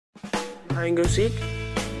hide and go seek.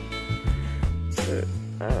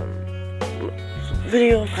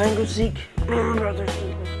 Video of hide and go seek. Me and my brother.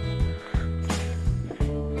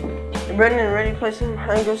 Brendan, ready to play some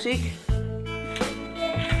hide and go seek?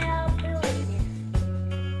 Yeah, I'll do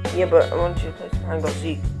it. Yeah, but I want you to play some hide and go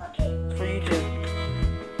seek. Okay. It's for you too.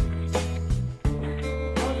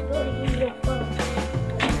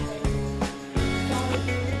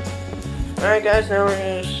 Alright guys, now we're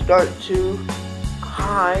going to start to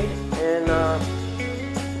hide, and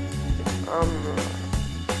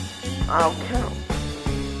I'll count.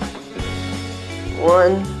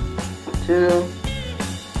 1, 2,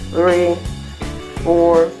 3,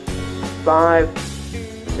 4, 5,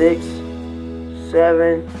 6,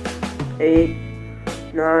 7, 8,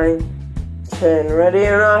 9, 10. Ready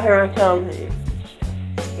or not? Here I come.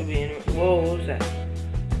 Whoa, what was that?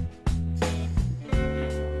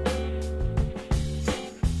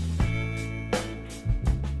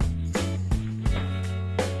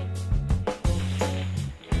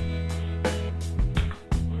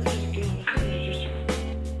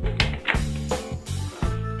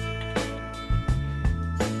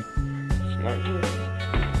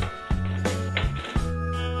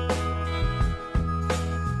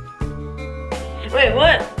 Wait,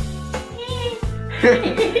 what?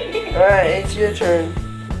 Alright, it's your turn.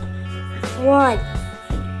 1,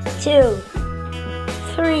 2,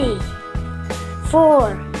 3,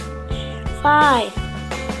 4, 5,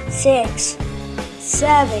 6,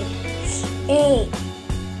 7, 8,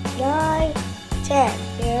 9, 10.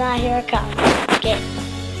 You're not here I come. Get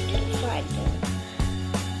find them.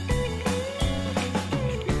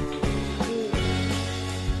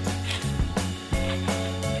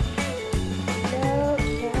 No,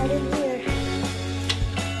 not in here.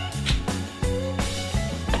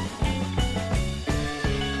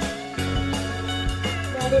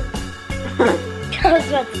 Not in. I was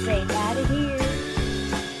about to say, not in here.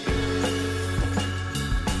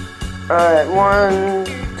 Alright, 1,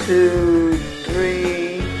 2,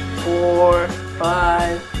 3, 4,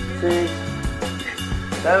 5, 6,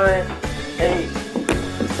 7, 8,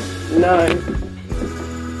 9,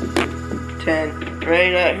 10. Ready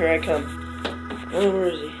now, here I come. Oh, where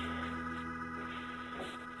is he?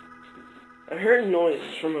 I heard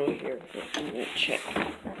noises from over here. I'm gonna check.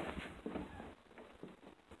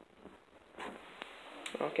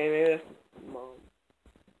 Okay, maybe that's Mom.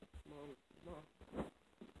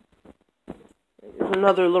 There's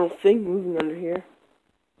another little thing moving under here.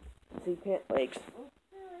 See pant legs.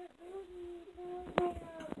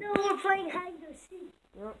 No, we're playing hide and go seek.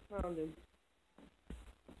 Nope, found him.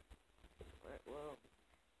 Right, well.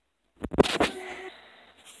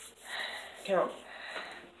 Count.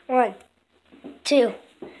 1, 2,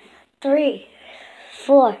 3,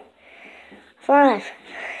 4, 5,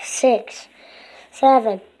 6,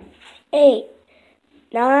 7, 8,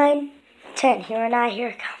 9, 10. Here and I, here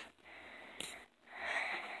I come.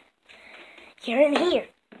 You're in here.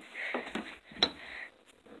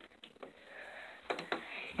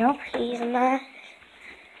 Nope, he's not.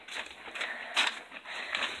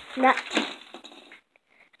 Not.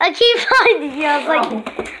 I keep finding you. I was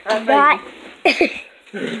like, not.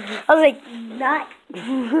 I was like, not.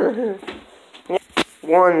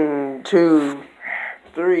 1, 2,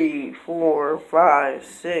 3, 4, 5,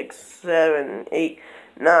 6, 7, 8,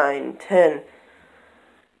 9, 10.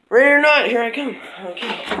 Ready or not, here I come.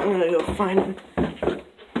 Okay, I'm gonna go find him.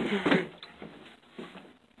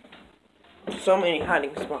 So many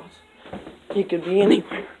hiding spots. He could be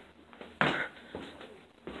anywhere.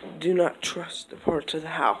 Do not trust the parts of the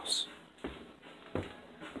house.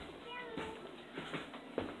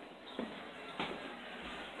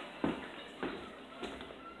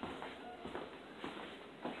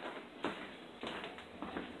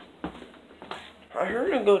 I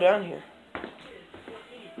heard him go down here.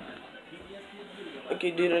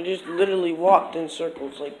 Okay, dude, I just literally walked in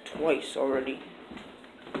circles like twice already.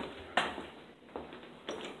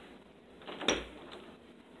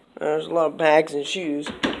 There's a lot of bags and shoes.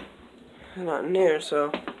 They're not in there,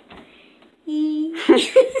 so.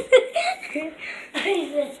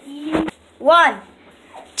 1,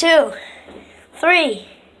 2, 3,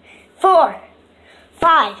 4,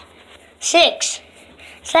 5, 6,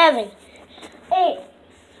 7, 8,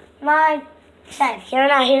 9, 10. Here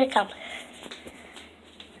and I, here it comes.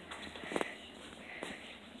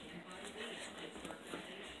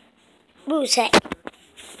 Boo say.